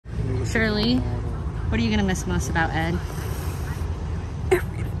Shirley, what are you gonna miss most about Ed?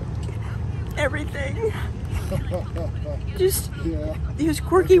 Everything. Just his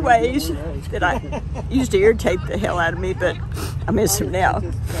quirky ways that I used to irritate the hell out of me, but I miss him now.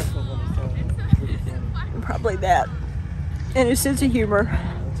 Probably that. And his sense of humor.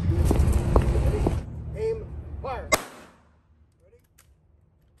 Aim, fire. Ready?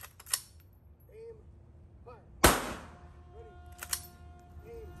 Aim, fire. Ready?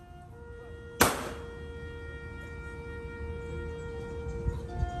 Aim, fire.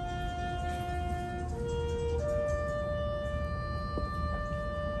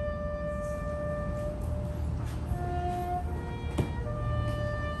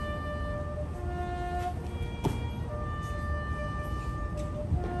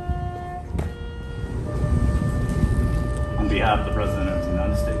 On behalf of the President of the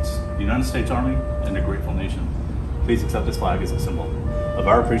United States Army, and the grateful nation, please accept this flag as a symbol of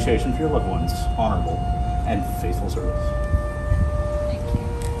our appreciation for your loved ones' honorable and faithful service. Thank you.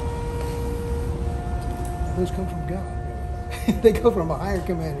 Those come from God. They come from a higher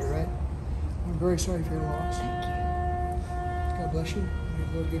commander, right? I'm very sorry for your loss. Thank you. God bless you. May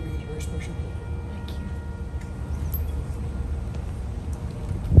the Lord give you his very special gift. Thank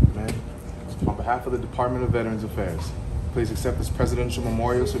you. Man, on behalf of the Department of Veterans Affairs, please accept this Presidential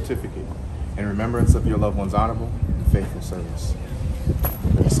Memorial Certificate in remembrance of your loved one's honorable and faithful service.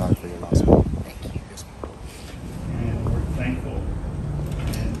 I'm very sorry for your loss. Thank you. Yes, And we're thankful.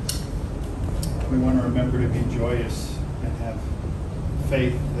 And we want to remember to be joyous and have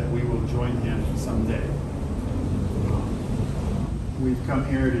faith that we will join him someday. We've come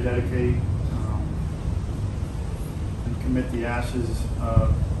here to dedicate and commit the ashes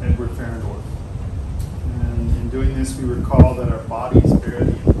of Edward Fahrendorf. And in doing this, we recall that our bodies bear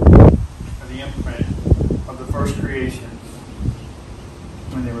the imprint of the first creation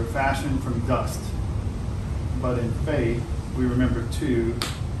when they were fashioned from dust. But in faith, we remember too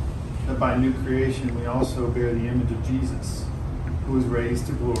that by new creation, we also bear the image of Jesus, who was raised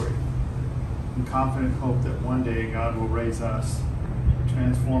to glory, in confident hope that one day God will raise us to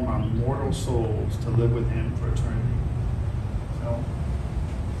transform our mortal souls to live with him for eternity. So,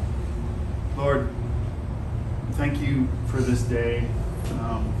 Lord, thank you for this day.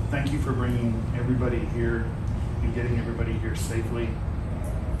 Thank you for bringing everybody here and getting everybody here safely.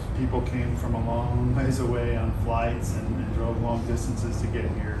 People came from a long ways away on flights and drove long distances to get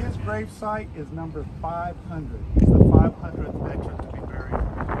here. His grave site is number 500. He's the 500th veteran to be buried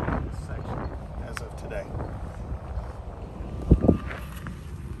in this section as of today.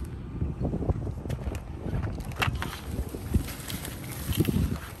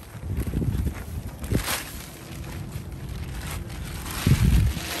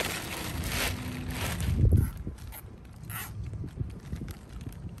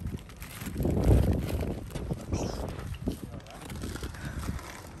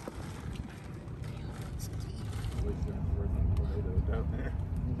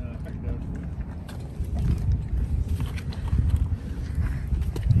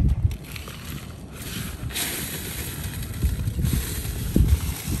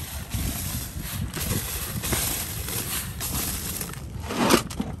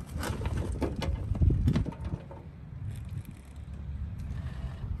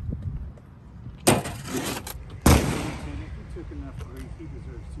 He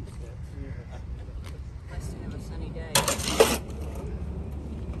deserves 2 steps. Nice to have a sunny day.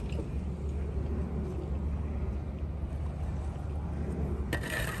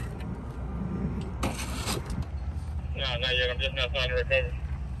 No, not yet. I'm just now starting to recover.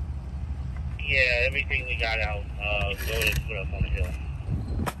 Yeah, everything we got out, loaded, put up on the hill.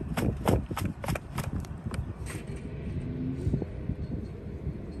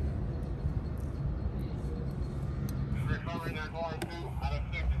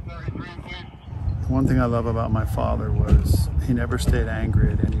 One thing I love about my father was he never stayed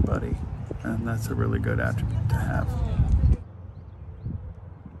angry at anybody, and that's a really good attribute to have.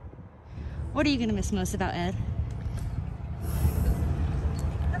 What are you gonna miss most about Ed?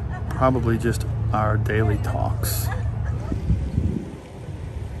 Probably just our daily talks.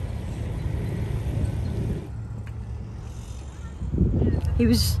 He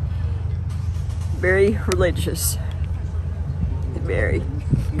was very religious, very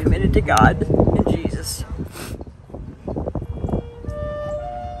committed to God and Jesus.